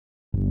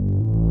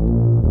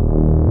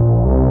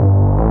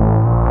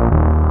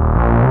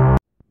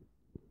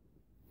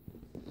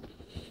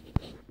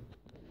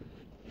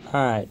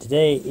Alright,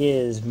 today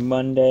is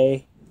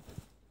Monday,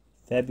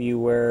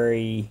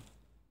 February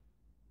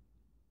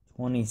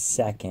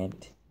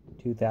 22nd,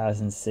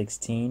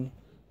 2016,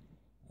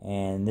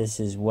 and this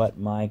is what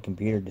my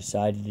computer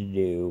decided to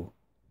do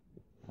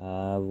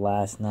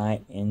last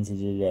night into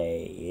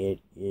today.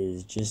 It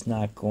is just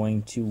not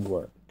going to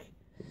work.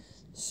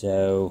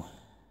 So,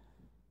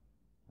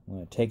 I'm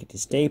going to take it to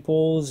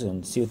Staples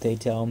and see what they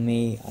tell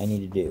me I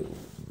need to do.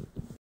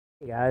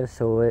 Hey guys,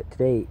 so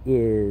today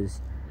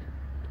is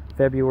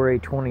February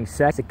 22nd,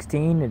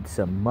 2016. It's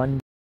a Monday.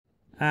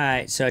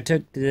 Alright, so I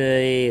took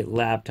the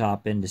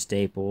laptop into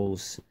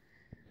Staples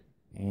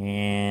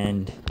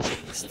and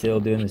still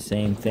doing the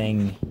same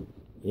thing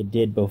it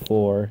did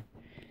before.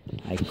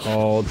 I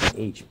called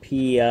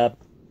HP up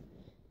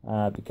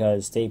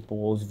because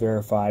Staples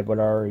verified what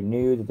I already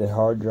knew, that the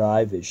hard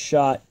drive is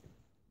shot.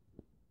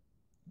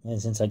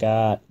 And since I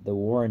got the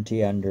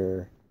warranty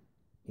under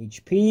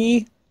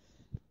HP,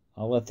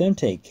 I'll let them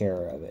take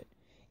care of it.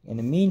 In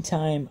the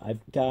meantime, I've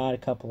got a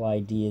couple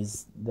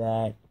ideas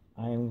that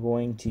I'm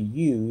going to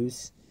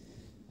use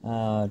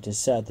to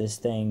set this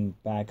thing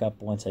back up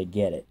once I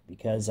get it,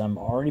 because I'm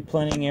already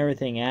planning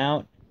everything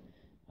out.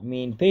 I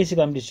mean,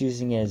 basically I'm just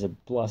using it as a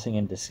blessing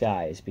in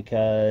disguise,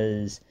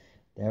 because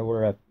there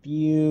were a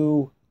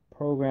few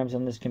programs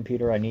on this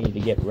computer I needed to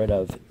get rid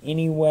of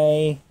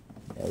anyway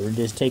that were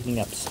just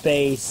taking up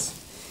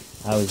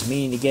space. I was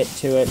meaning to get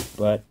to it,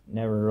 but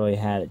never really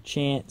had a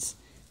chance.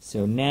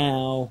 So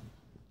now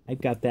I've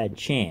got that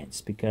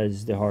chance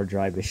because the hard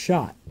drive is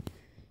shot.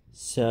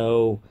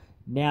 So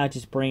now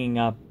just bringing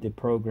up the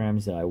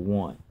programs that I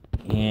want.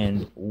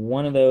 And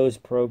one of those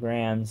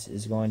programs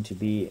is going to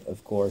be,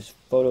 of course,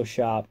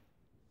 Photoshop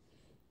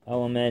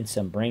Elements.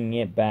 I'm bringing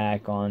it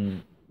back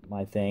on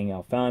my thing.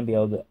 I'll finally be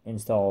able to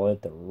install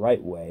it the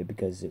right way,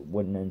 because it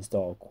wouldn't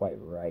install quite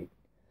right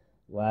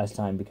last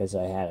time because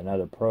I had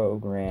another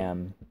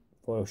program,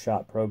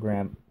 Photoshop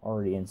program,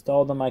 already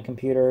installed on my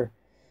computer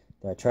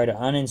that I tried to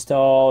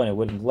uninstall and it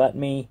wouldn't let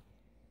me.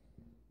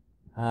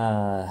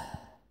 But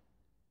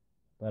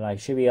I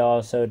should be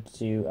also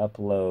to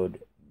upload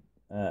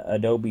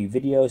Adobe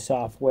video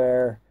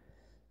software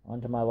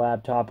onto my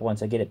laptop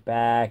once I get it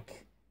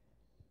back.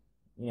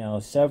 You know,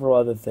 several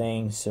other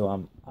things. So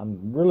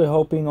I'm really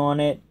hoping on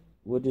it.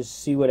 We'll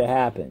just see what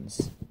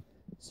happens.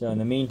 So in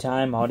the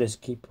meantime, I'll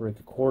just keep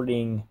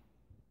recording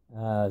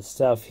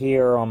stuff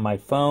here on my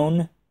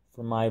phone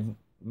for my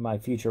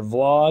future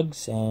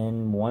vlogs,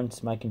 and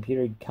once my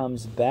computer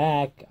comes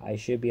back, I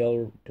should be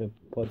able to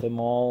put them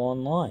all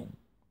online.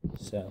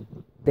 So,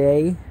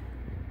 yay!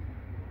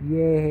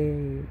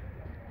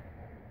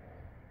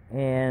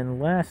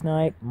 And last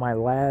night, my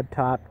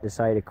laptop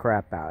decided to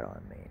crap out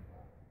on me.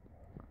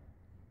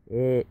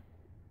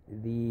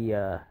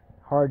 The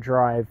hard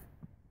drive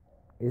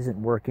isn't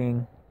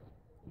working.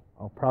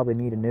 I'll probably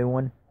need a new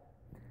one.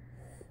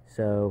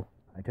 So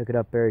I took it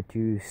up there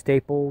to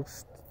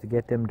Staples to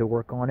get them to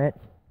work on it.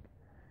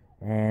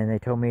 And they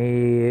told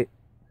me it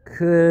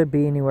could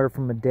be anywhere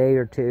from a day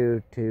or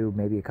two to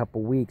maybe a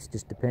couple weeks.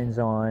 Just depends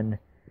on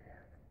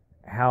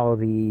how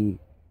the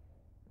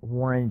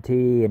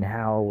warranty and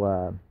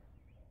how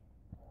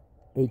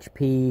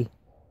HP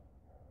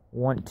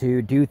want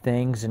to do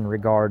things in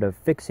regard of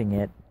fixing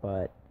it.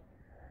 But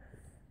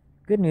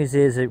good news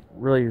is it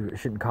really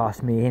shouldn't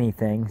cost me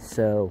anything.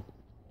 So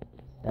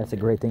that's a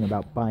great thing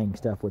about buying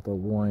stuff with a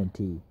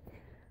warranty.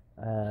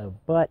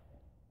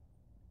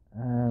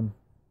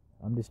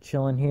 I'm just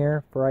chilling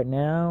here for right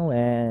now,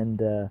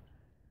 and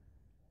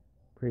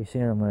pretty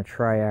soon I'm going to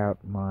try out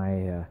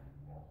my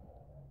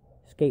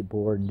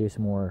skateboard and do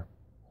some more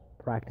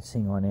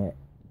practicing on it.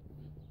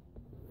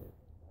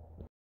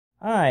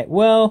 Alright,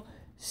 well,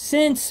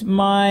 since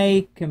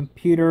my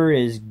computer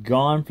is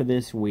gone for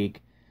this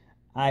week,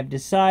 I've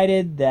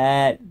decided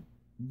that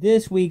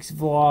this week's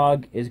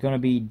vlog is going to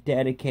be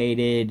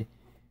dedicated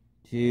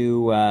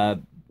to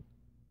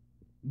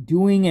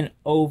doing an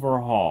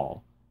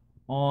overhaul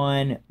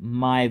on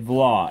my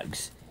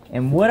vlogs.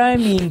 And what I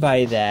mean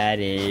by that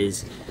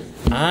is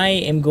I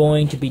am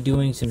going to be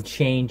doing some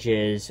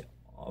changes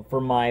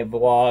for my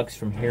vlogs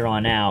from here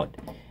on out.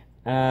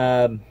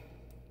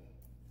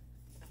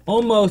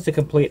 Almost a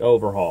complete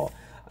overhaul.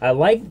 I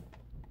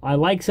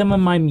like some of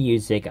my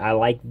music. I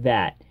like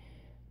that.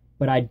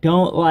 But I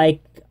don't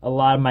like a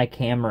lot of my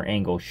camera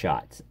angle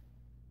shots.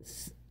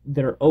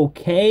 They're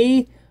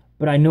okay,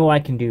 but I know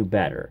I can do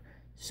better.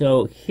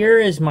 So here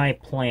is my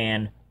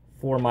plan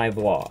for my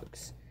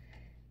vlogs.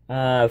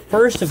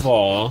 First of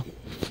all,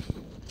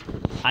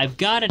 I've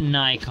got a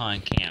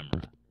Nikon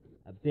camera,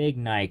 a big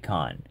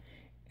Nikon,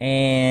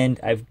 and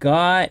I've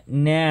got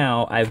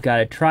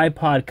a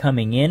tripod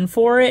coming in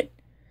for it.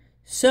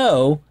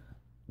 So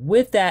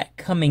with that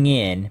coming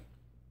in,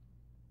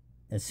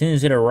 as soon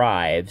as it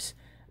arrives,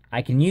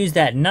 I can use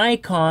that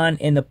Nikon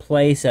in the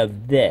place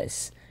of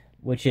this,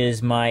 which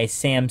is my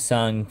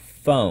Samsung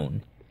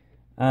phone.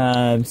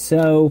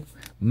 So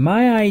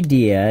my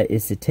idea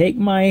is to take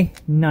my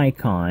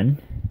Nikon,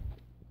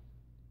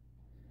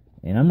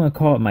 and I'm going to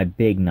call it my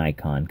big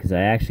Nikon because I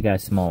actually got a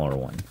smaller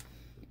one.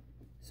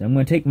 So So I'm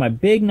going to take my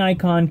big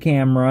Nikon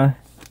camera,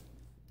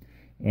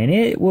 and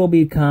it will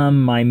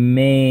become my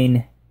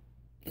main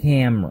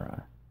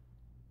camera.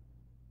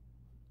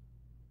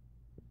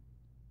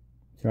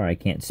 Sorry, I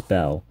can't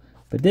spell.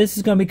 But this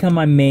is going to become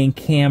my main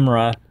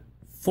camera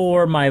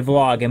for my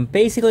vlog. And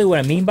basically what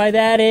I mean by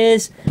that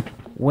is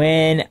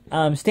when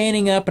I'm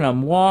standing up and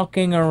I'm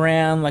walking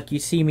around like you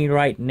see me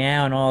right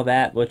now and all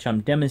that, which I'm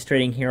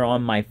demonstrating here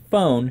on my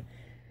phone,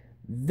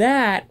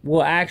 that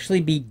will actually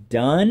be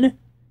done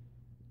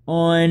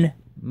on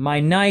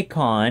my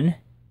Nikon,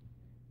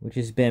 which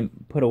has been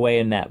put away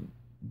in that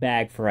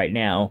bag for right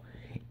now.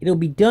 It'll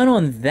be done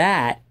on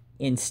that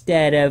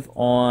instead of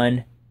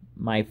on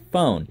my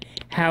phone.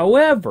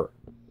 However,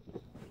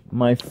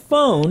 my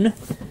phone,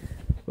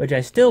 which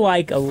I still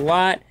like a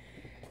lot,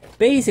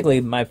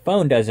 basically my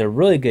phone does a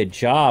really good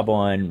job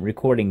on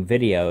recording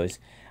videos.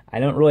 I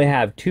don't really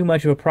have too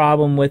much of a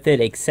problem with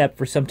it, except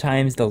for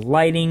sometimes the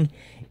lighting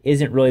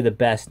isn't really the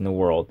best in the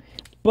world.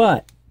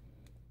 But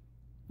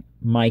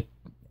my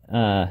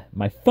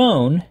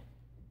phone,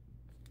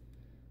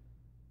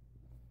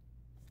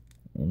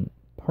 and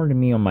pardon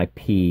me on my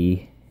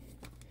P,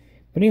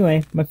 but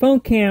anyway, my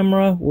phone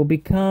camera will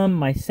become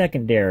my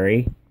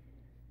secondary,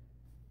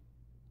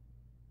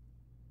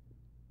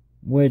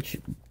 which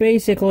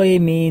basically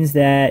means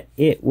that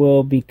it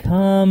will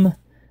become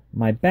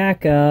my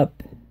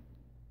backup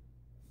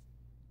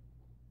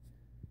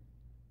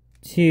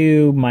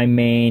to my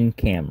main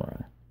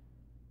camera.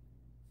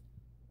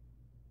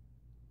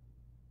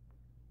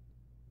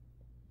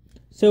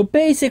 So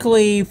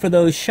basically, for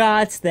those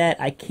shots that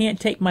I can't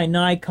take my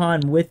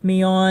Nikon with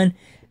me on,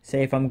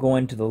 say if I'm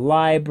going to the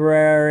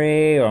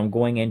library, or I'm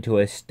going into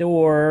a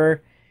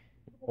store,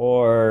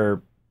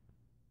 or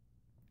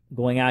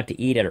going out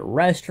to eat at a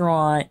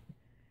restaurant,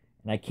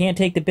 and I can't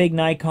take the big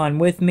Nikon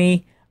with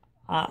me,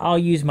 I'll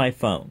use my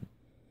phone.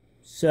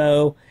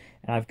 So,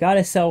 and I've got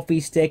a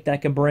selfie stick that I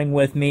can bring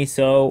with me,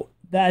 so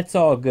that's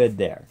all good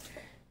there.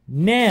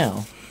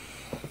 Now,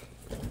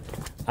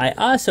 I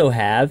also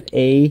have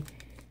a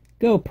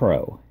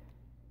GoPro.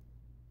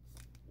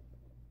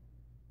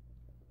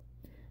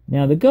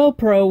 Now the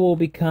GoPro will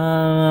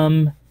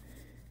become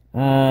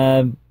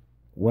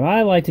what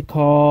I like to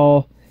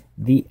call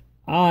the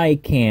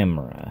eye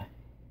camera.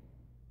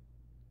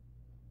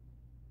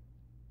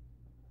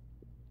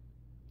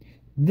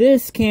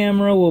 This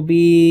camera will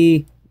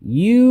be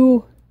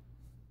you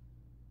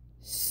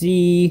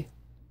see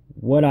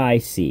what I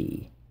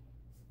see.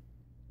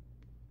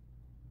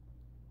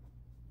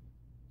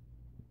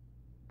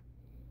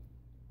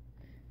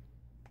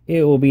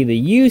 It will be the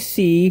you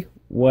see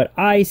what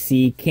I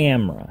see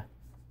camera.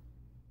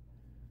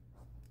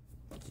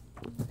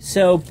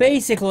 So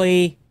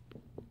basically,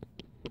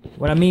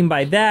 what I mean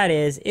by that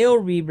is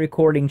it'll be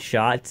recording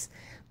shots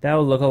that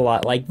will look a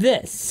lot like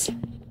this,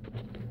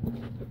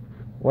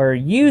 where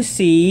you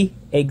see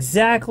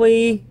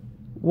exactly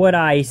what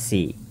I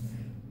see.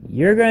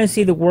 You're going to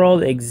see the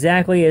world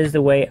exactly as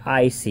the way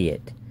I see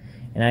it.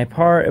 And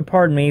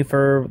pardon me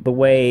for the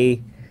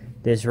way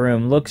this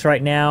room looks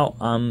right now.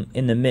 I'm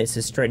in the midst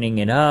of straightening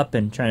it up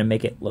and trying to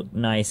make it look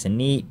nice and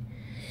neat.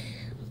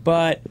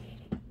 But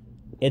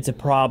it's a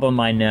problem,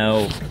 I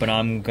know, but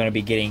I'm going to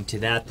be getting to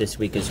that this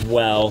week as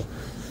well.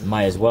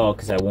 Might as well,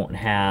 because I won't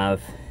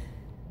have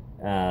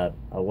a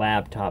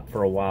laptop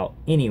for a while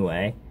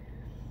anyway.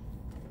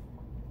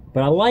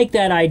 But I like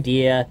that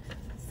idea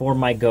for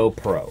my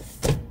GoPro.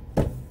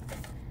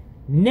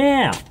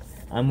 Now,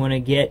 I'm going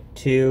to get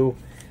to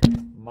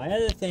my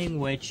other thing,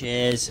 which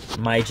is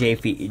my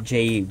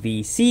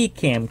JVC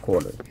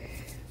camcorder.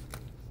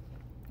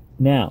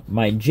 Now,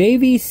 my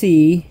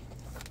JVC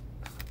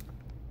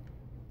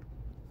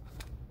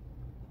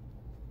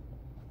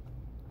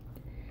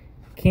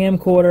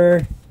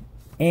camcorder,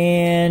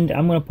 and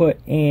I'm going to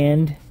put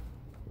and,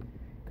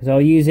 because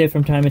I'll use it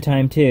from time to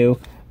time too,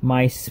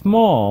 my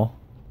small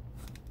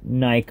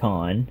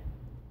Nikon.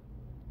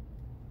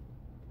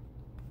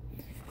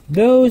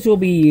 Those will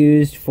be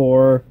used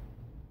for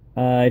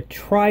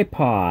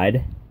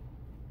tripod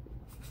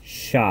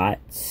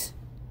shots.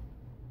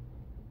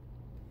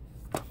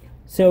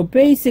 So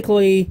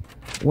basically,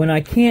 when I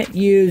can't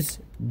use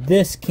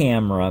this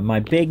camera,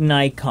 my big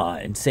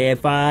Nikon, say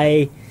if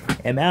I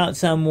am out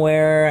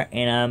somewhere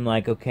and I'm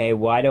like, okay,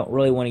 well, I don't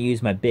really want to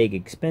use my big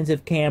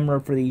expensive camera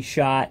for these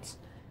shots,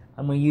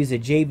 I'm going to use a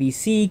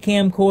JVC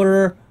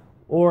camcorder,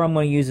 or I'm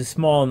going to use a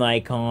small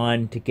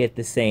Nikon to get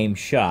the same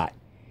shot.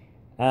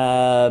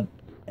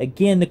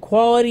 Again, the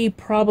quality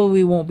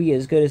probably won't be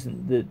as good as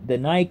the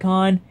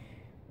Nikon,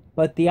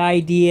 but the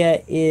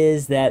idea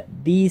is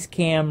that these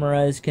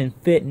cameras can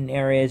fit in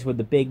areas where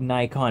the big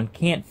Nikon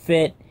can't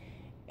fit,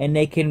 and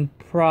they can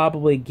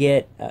probably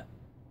get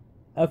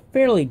a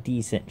fairly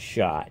decent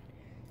shot.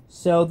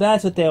 So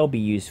that's what they'll be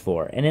used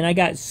for. And then I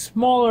got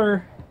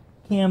smaller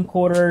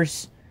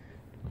camcorders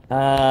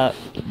that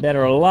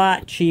are a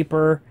lot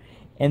cheaper,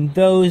 and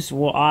those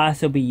will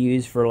also be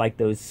used for like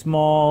those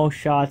small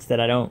shots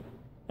that I don't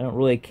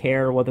really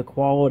care what the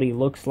quality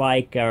looks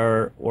like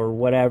or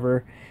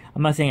whatever.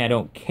 I'm not saying I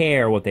don't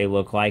care what they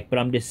look like, but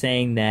I'm just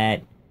saying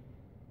that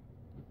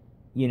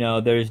you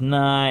know, there's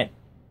not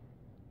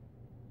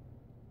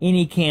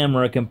any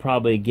camera can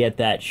probably get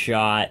that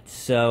shot,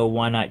 so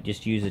why not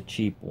just use a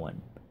cheap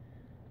one?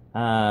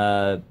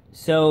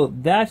 So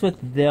that's what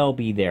they'll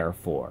be there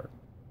for.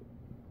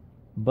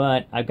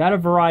 But I've got a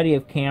variety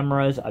of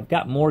cameras. I've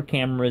got more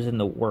cameras in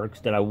the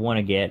works that I want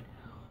to get.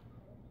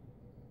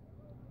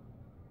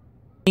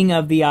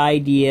 Of the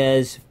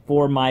ideas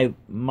for my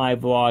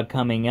vlog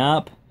coming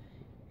up,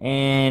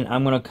 and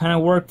I'm going to kind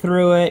of work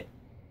through it,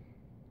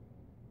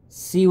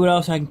 see what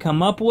else I can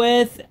come up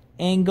with,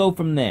 and go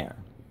from there.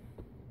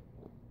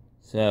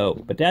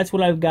 So, but that's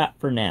what I've got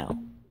for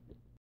now.